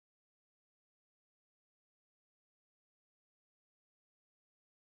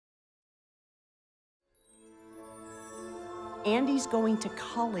Andy's going to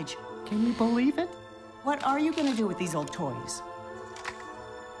college. Can you believe it? What are you gonna do with these old toys?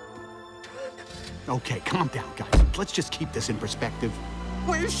 Okay, calm down, guys. Let's just keep this in perspective.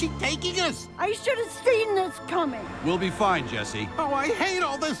 Where's she taking us? I should have seen this coming. We'll be fine, Jesse. Oh, I hate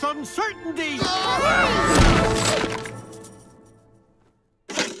all this uncertainty!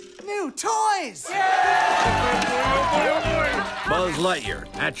 New toys! Buzz Lightyear,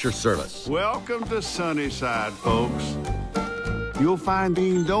 at your service. Welcome to Sunnyside, folks. You'll find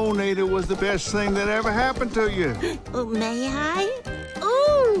being donated was the best thing that ever happened to you. May I?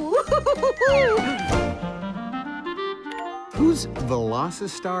 Ooh! Who's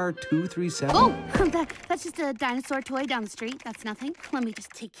Velocitar 237? Oh, that's just a dinosaur toy down the street. That's nothing. Let me just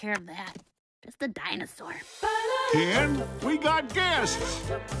take care of that. Just a dinosaur. Ken, we got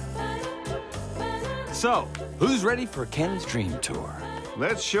guests. So, who's ready for Ken's dream tour?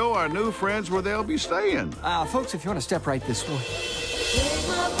 Let's show our new friends where they'll be staying. Folks, if you want to step right this way.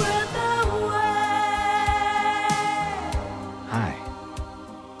 Hi,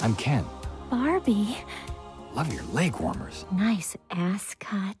 I'm Ken. Barbie. Love your leg warmers. Nice ass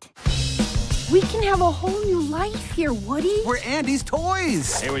cut. We can have a whole new life here, Woody. We're Andy's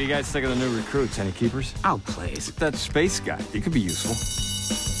toys. Hey, what do you guys think of the new recruits? Any keepers? Oh, please. That space guy. He could be useful.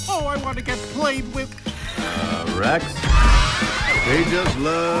 Oh, I want to get played with. Rex? They just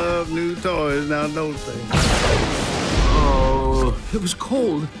love new toys now, don't they? Oh, it was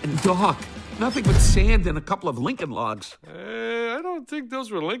cold and dark. Nothing but sand and a couple of Lincoln logs. I don't think those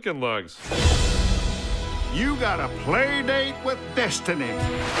were Lincoln logs. You got a play date with destiny.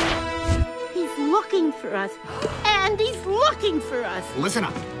 He's looking for us. Andy's looking for us. Listen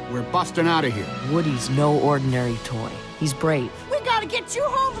up. We're busting out of here. Woody's no ordinary toy. He's brave. We gotta get you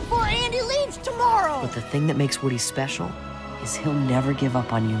home before Andy leaves tomorrow. But the thing that makes Woody special is he'll never give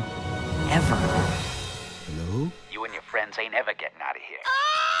up on you. Ever. Hello? You and your friends ain't ever getting out of here.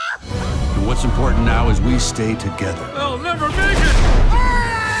 And what's important now is we stay together. They'll never make it!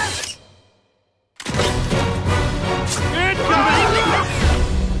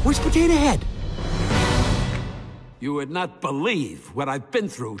 Where's Potato Head? You would not believe what I've been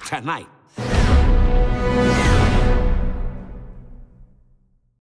through tonight.